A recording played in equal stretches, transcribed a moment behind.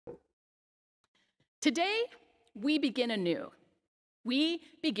Today, we begin anew. We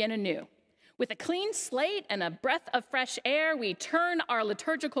begin anew. With a clean slate and a breath of fresh air, we turn our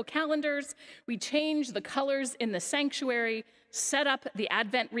liturgical calendars, we change the colors in the sanctuary, set up the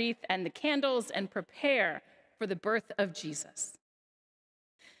Advent wreath and the candles, and prepare for the birth of Jesus.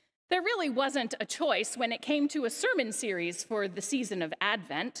 There really wasn't a choice when it came to a sermon series for the season of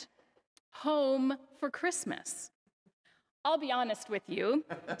Advent: Home for Christmas. I'll be honest with you,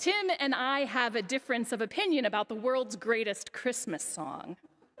 Tim and I have a difference of opinion about the world's greatest Christmas song.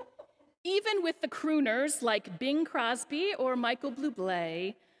 Even with the crooners like Bing Crosby or Michael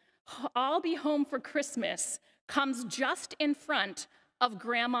Bublé, I'll Be Home for Christmas comes just in front of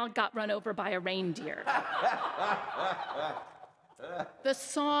Grandma Got Run Over by a Reindeer. The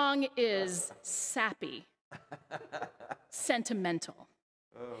song is sappy, sentimental.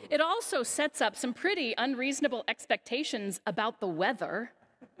 It also sets up some pretty unreasonable expectations about the weather.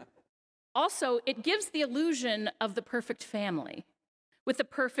 Also, it gives the illusion of the perfect family, with the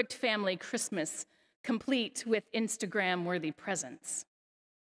perfect family Christmas, complete with Instagram-worthy presents.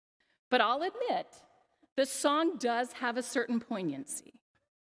 But I'll admit, the song does have a certain poignancy.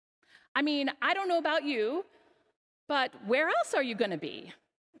 I mean, I don't know about you, but where else are you going to be?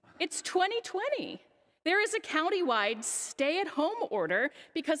 It's 2020. There is a countywide stay-at-home order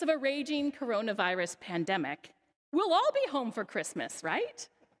because of a raging coronavirus pandemic. We'll all be home for Christmas, right?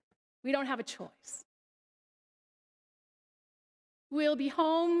 We don't have a choice. We'll be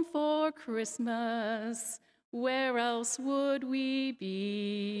home for Christmas. Where else would we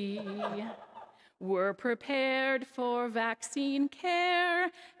be? We're prepared for vaccine care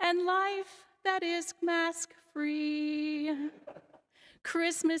and life that is mask-free.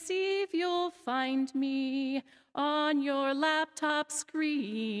 Christmas Eve, you'll find me on your laptop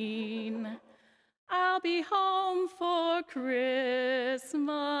screen. I'll be home for Christmas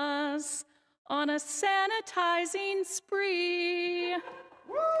on a sanitizing spree.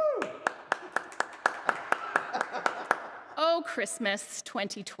 Woo! Oh, Christmas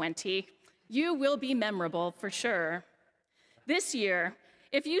 2020, you will be memorable for sure. This year,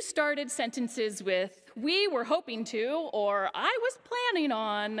 if you started sentences with, "we were hoping to," or "I was planning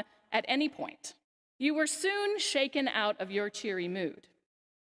on," at any point, you were soon shaken out of your cheery mood.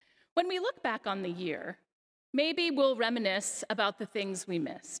 When we look back on the year, maybe we'll reminisce about the things we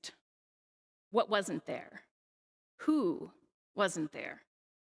missed. What wasn't there? Who wasn't there?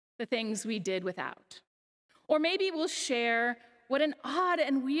 The things we did without. Or maybe we'll share what an odd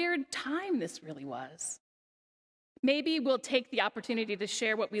and weird time this really was. Maybe we'll take the opportunity to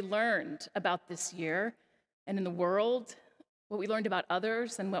share what we learned about this year and in the world, what we learned about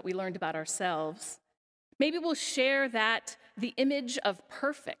others and what we learned about ourselves. Maybe we'll share that the image of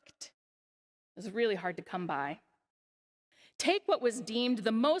perfect is really hard to come by. Take what was deemed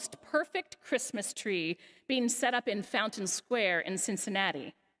the most perfect Christmas tree being set up in Fountain Square in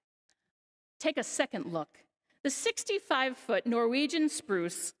Cincinnati. Take a second look. The 65-foot Norwegian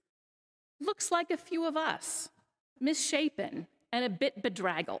spruce looks like a few of us, misshapen and a bit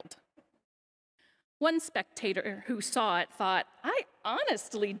bedraggled. One spectator who saw it thought, "I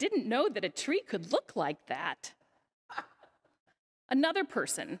honestly didn't know that a tree could look like that." Another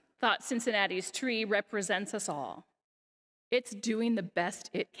person thought Cincinnati's tree represents us all. It's doing the best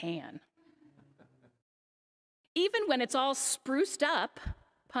it can. Even when it's all spruced up,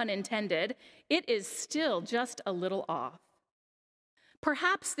 pun intended, it is still just a little off.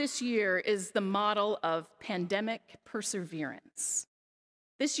 Perhaps this year is the model of pandemic perseverance.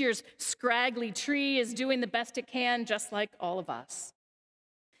 This year's scraggly tree is doing the best it can, just like all of us.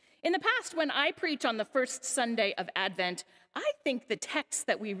 In the past, when I preach on the first Sunday of Advent, I think the texts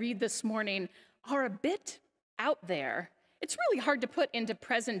that we read this morning are a bit out there. It's really hard to put into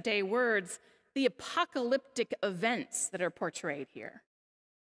present-day words the apocalyptic events that are portrayed here.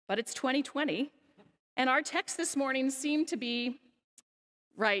 But it's 2020, and our texts this morning seem to be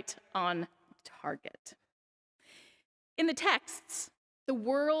right on target. In the texts, the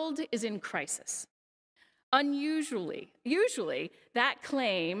world is in crisis. Usually, that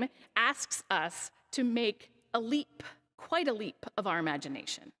claim asks us to make a leap, quite a leap of our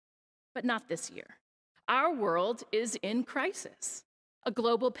imagination, but not this year. Our world is in crisis. A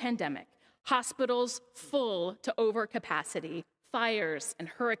global pandemic, hospitals full to overcapacity, fires and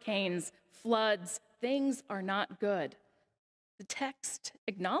hurricanes, floods, things are not good. The text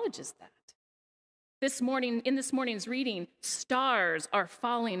acknowledges that. In this morning's reading, stars are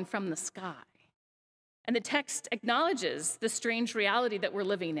falling from the sky. And the text acknowledges the strange reality that we're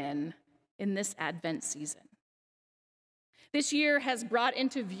living in this Advent season. This year has brought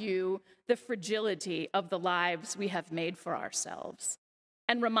into view the fragility of the lives we have made for ourselves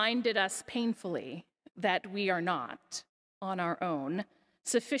and reminded us painfully that we are not, on our own,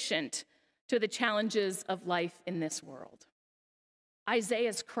 sufficient to the challenges of life in this world.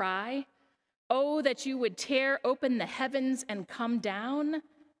 Isaiah's cry, "Oh, that you would tear open the heavens and come down,"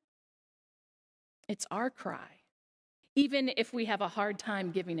 it's our cry, even if we have a hard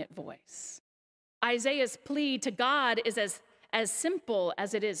time giving it voice. Isaiah's plea to God is as simple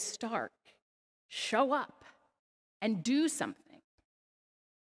as it is stark. Show up and do something.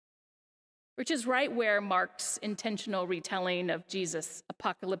 Which is right where Mark's intentional retelling of Jesus'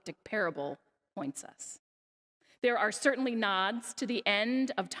 apocalyptic parable points us. There are certainly nods to the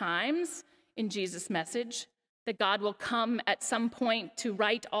end of times in Jesus' message, that God will come at some point to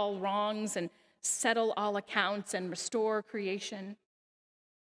right all wrongs and settle all accounts and restore creation.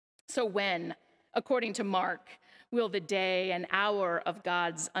 So when, according to Mark, will the day and hour of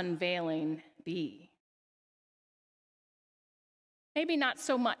God's unveiling be? Maybe not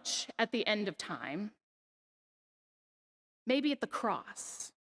so much at the end of time. Maybe at the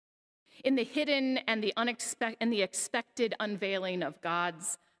cross, in the hidden and the expected unveiling of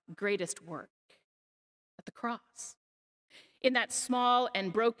God's greatest work, at the cross. In that small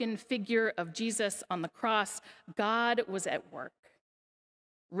and broken figure of Jesus on the cross, God was at work,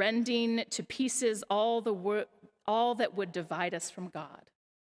 rending to pieces all that would divide us from God,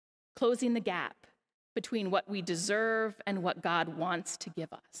 closing the gap between what we deserve and what God wants to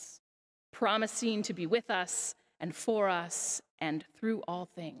give us, promising to be with us and for us and through all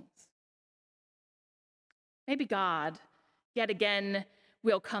things. Maybe God, yet again,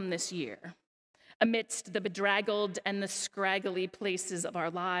 will come this year, amidst the bedraggled and the scraggly places of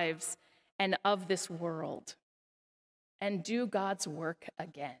our lives and of this world, and do God's work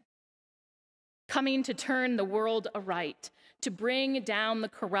again. Coming to turn the world aright, to bring down the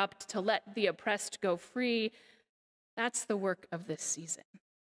corrupt, to let the oppressed go free. That's the work of this season.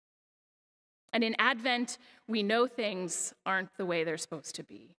 And in Advent, we know things aren't the way they're supposed to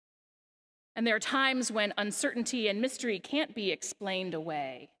be. And there are times when uncertainty and mystery can't be explained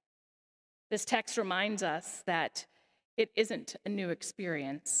away. This text reminds us that it isn't a new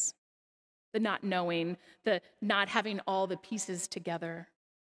experience. The not knowing, the not having all the pieces together.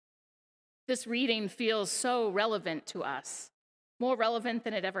 This reading feels so relevant to us, more relevant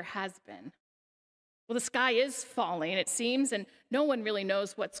than it ever has been. Well, the sky is falling, it seems, and no one really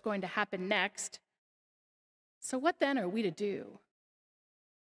knows what's going to happen next. So what then are we to do?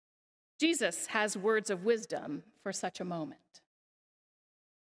 Jesus has words of wisdom for such a moment.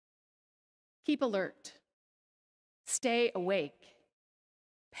 Keep alert. Stay awake.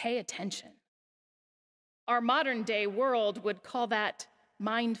 Pay attention. Our modern day world would call that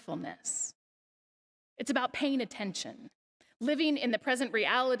mindfulness. It's about paying attention, living in the present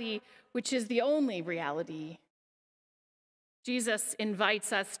reality, which is the only reality. Jesus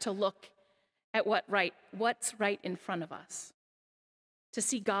invites us to look at what's right in front of us, to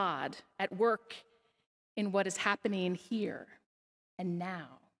see God at work in what is happening here and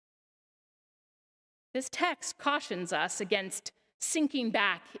now. This text cautions us against sinking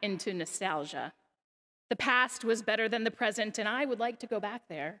back into nostalgia. The past was better than the present, and I would like to go back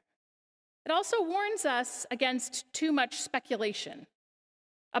there. It also warns us against too much speculation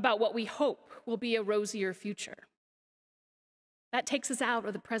about what we hope will be a rosier future. That takes us out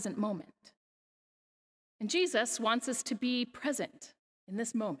of the present moment. And Jesus wants us to be present in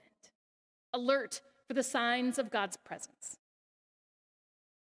this moment, alert for the signs of God's presence.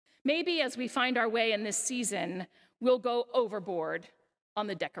 Maybe as we find our way in this season, we'll go overboard on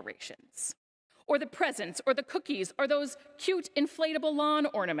the decorations, or the presents, or the cookies, or those cute inflatable lawn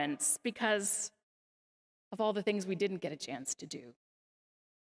ornaments because of all the things we didn't get a chance to do.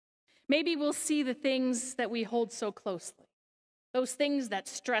 Maybe we'll see the things that we hold so closely, those things that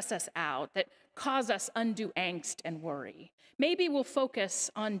stress us out, that cause us undue angst and worry. Maybe we'll focus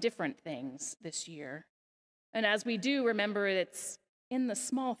on different things this year. And as we do, remember it's in the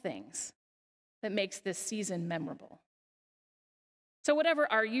small things that makes this season memorable. So whatever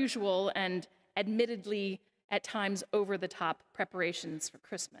our usual and admittedly at times over-the-top preparations for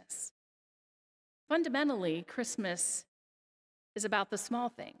Christmas, fundamentally, Christmas is about the small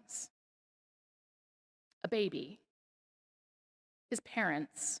things. A baby, his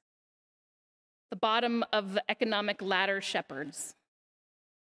parents, the bottom of the economic ladder shepherds,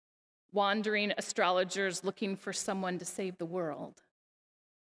 wandering astrologers looking for someone to save the world,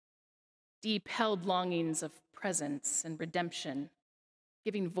 deep-held longings of presence and redemption,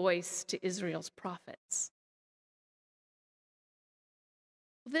 giving voice to Israel's prophets.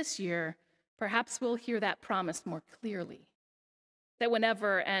 This year, perhaps we'll hear that promise more clearly, that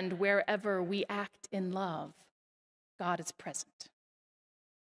whenever and wherever we act in love, God is present.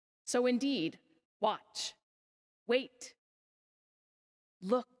 So indeed, Watch, wait,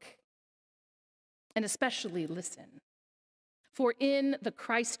 look, and especially listen. For in the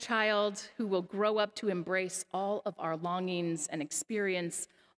Christ child who will grow up to embrace all of our longings and experience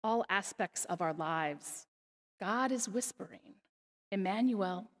all aspects of our lives, God is whispering,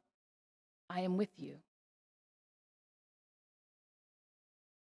 Emmanuel, I am with you.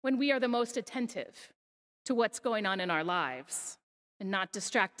 When we are the most attentive to what's going on in our lives and not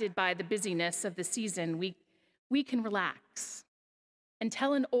distracted by the busyness of the season, we can relax and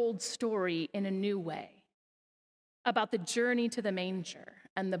tell an old story in a new way about the journey to the manger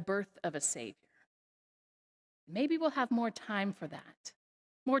and the birth of a Savior. Maybe we'll have more time for that,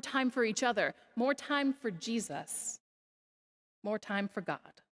 more time for each other, more time for Jesus, more time for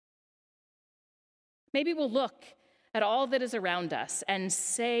God. Maybe we'll look at all that is around us and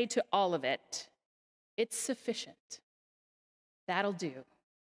say to all of it, it's sufficient. That'll do.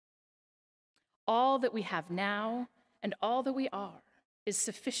 All that we have now and all that we are is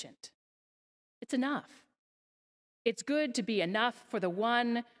sufficient. It's enough. It's good to be enough for the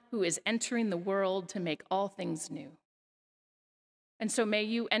one who is entering the world to make all things new. And so may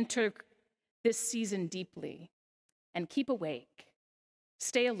you enter this season deeply and keep awake.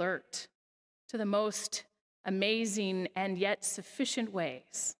 Stay alert to the most amazing and yet sufficient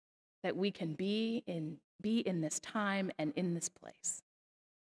ways that we can be in this time and in this place.